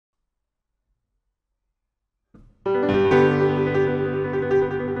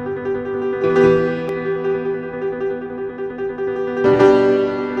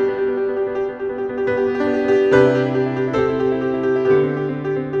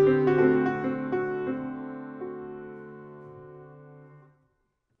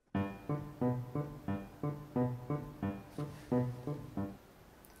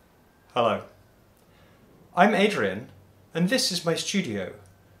Hello, I'm Adrian, and this is my studio,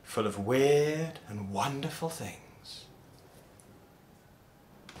 full of weird and wonderful things.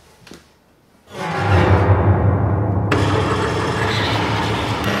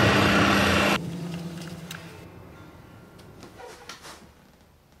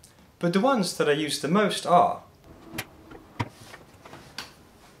 But the ones that I use the most are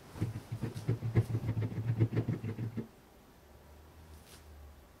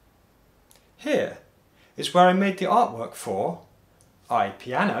here is where I made the artwork for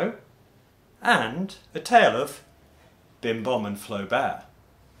Piano and A Tale of Bim, Bom and Flo Bear.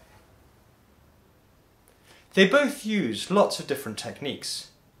 They both use lots of different techniques,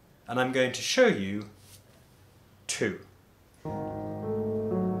 and I'm going to show you two.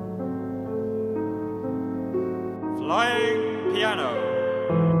 Flying piano.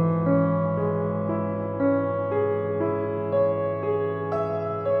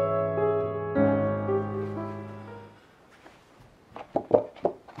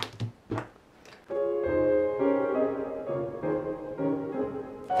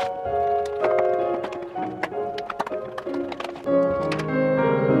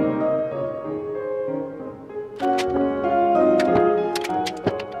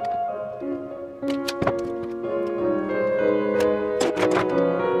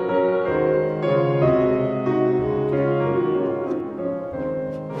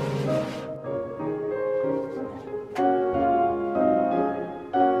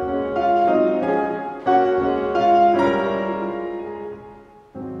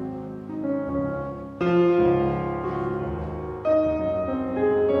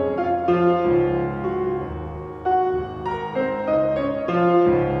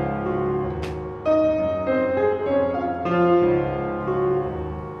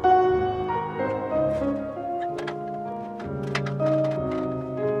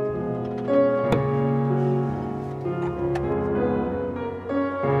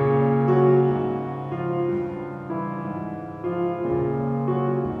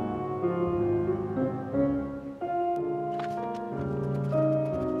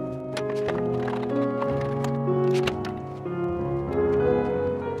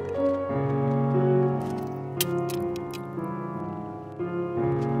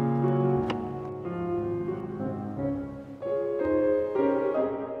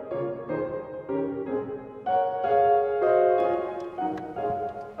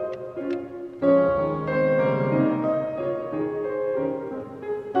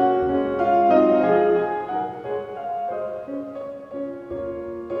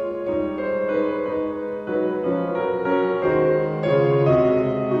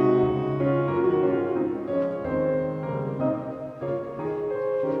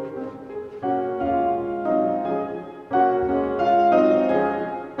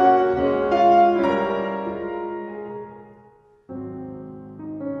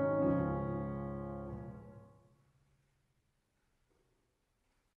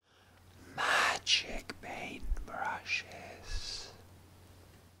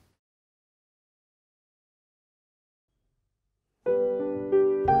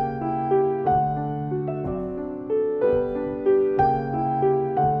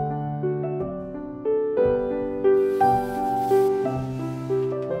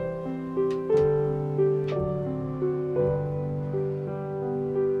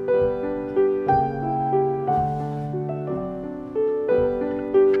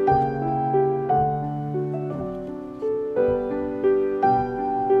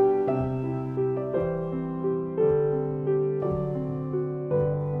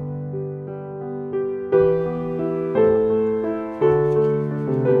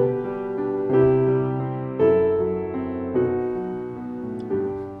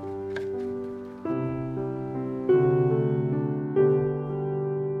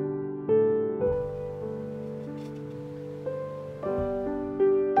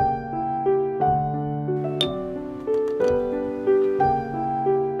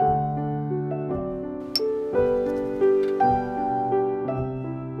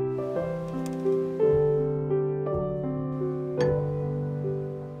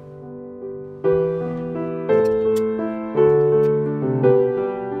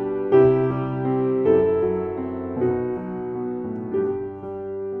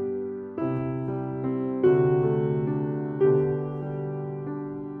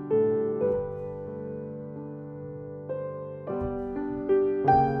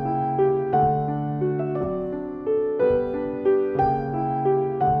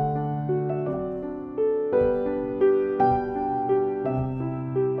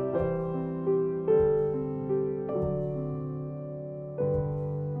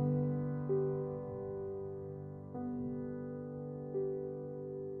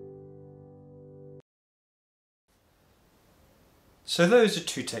 So those are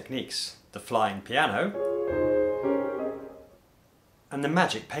two techniques, the flying piano and the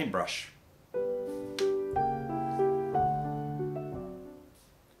magic paintbrush.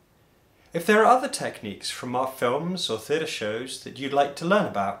 If there are other techniques from our films or theatre shows that you'd like to learn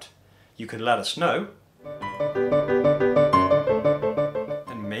about, you can let us know,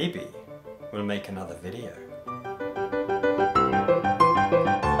 and maybe we'll make another video.